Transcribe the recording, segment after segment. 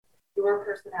your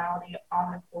personality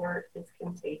on the court is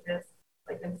contagious.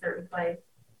 Like in certain plays,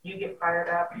 you get fired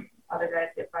up, other guys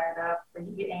get fired up, or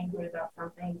you get angry about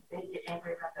something, they get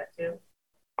angry about that too.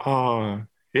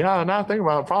 Yeah, now I think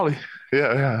about it, probably.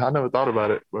 Yeah, I never thought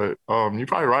about it, but you're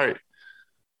probably right.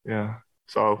 Yeah.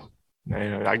 So,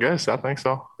 yeah, I think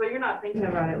so. But you're not thinking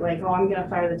about it like, oh, I'm gonna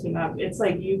fire the team up. It's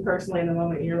like you personally in the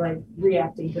moment, you're like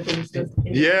reacting to things.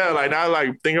 Yeah, like now,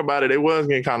 like think about it. It was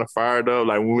getting kind of fired up.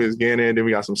 Like when we was getting in, then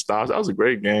we got some stops. That was a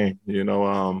great game,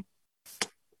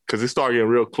 because it started getting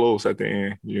real close at the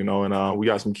end, and we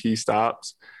got some key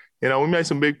stops. We made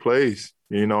some big plays,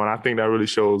 and I think that really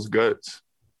shows guts.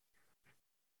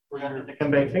 We're gonna the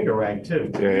comeback finger rag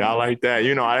too. Yeah, I like that.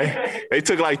 They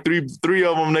took like three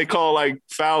of them. They called like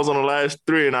fouls on the last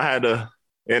three, and I had to.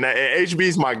 And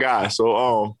HB's my guy,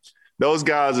 so those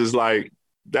guys is like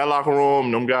that locker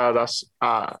room. Them guys,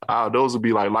 those would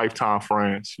be like lifetime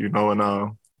friends,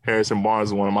 And Harrison Barnes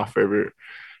is one of my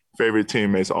favorite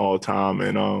teammates all time,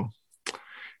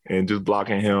 and just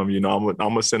blocking him, I'm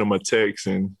gonna send him a text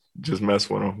and just mess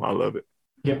with him. I love it.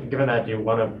 Given that, do you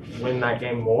want to win that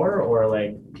game more, or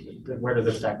like, where does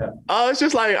it stack up? It's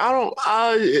just like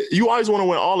you always want to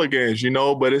win all the games,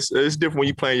 but it's different when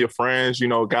you playing your friends,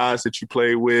 guys that you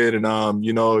play with, and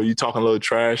you talking a little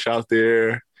trash out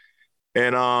there.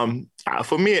 And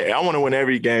for me, I want to win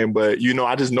every game, but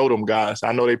I just know them guys.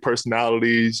 I know their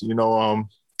personalities,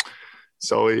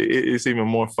 so it's even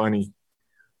more funny.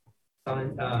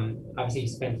 Obviously, you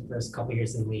spent the first couple of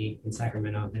years in the league in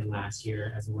Sacramento, then last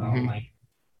year as well. Mm-hmm.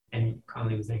 And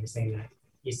Conley was saying that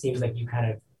it seems like you kind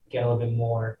of get a little bit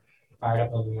more fired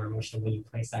up, a little bit more emotional when you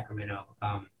play Sacramento.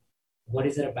 What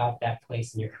is it about that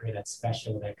place in your career that's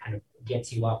special that kind of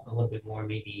gets you up a little bit more,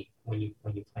 maybe when you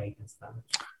play against them?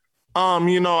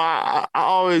 I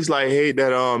always hate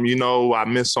that I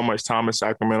missed so much time in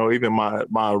Sacramento. Even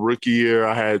my rookie year,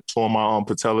 I had torn my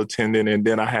patella tendon, and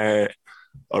then I had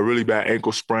a really bad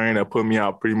ankle sprain that put me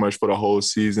out pretty much for the whole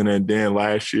season. And then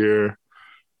last year,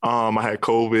 I had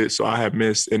COVID, so I had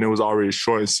missed, and it was already a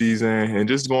shortened season, and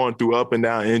just going through up and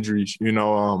down injuries,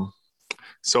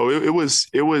 So it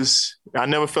was. I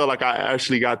never felt like I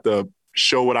actually got to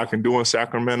show what I can do in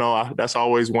Sacramento. That's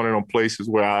always one of them places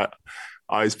where I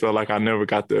always felt like I never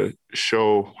got to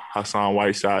show Hassan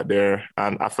Whiteside there.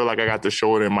 I feel like I got to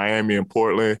show it in Miami and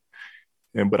Portland,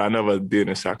 but I never did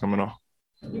in Sacramento.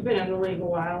 You've been in the league a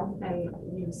while, and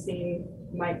you've seen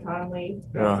Mike Conley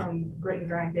from grit and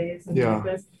grind days and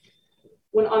this.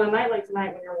 When on a night like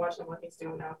tonight, when you're watching what he's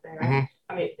doing out there, mm-hmm.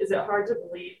 I mean, is it hard to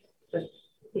believe that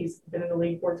he's been in the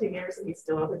league 14 years and he's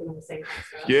still out there doing the same kind of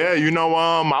stuff? Yeah,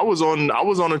 I was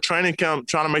on a training camp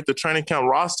trying to make the training camp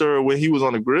roster when he was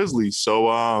on the Grizzlies. So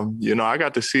I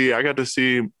got to see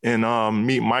and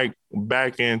meet Mike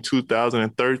back in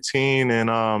 2013,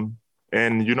 and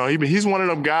he's one of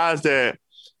them guys that.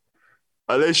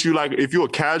 Unless if you're a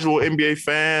casual NBA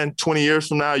fan, 20 years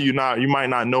from now, you might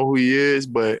not know who he is,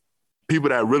 but people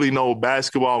that really know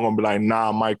basketball are gonna be like,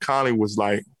 nah, Mike Conley was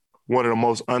like one of the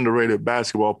most underrated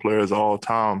basketball players of all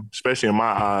time, especially in my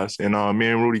eyes. And me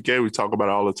and Rudy Gay, we talk about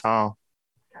it all the time.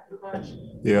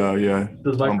 Yeah.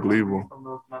 Does Mike unbelievable. From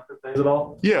those Memphis days at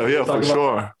all? Yeah,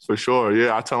 for sure.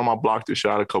 Yeah, I tell him I blocked the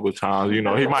shot a couple of times. He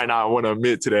might not want to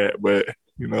admit to that, but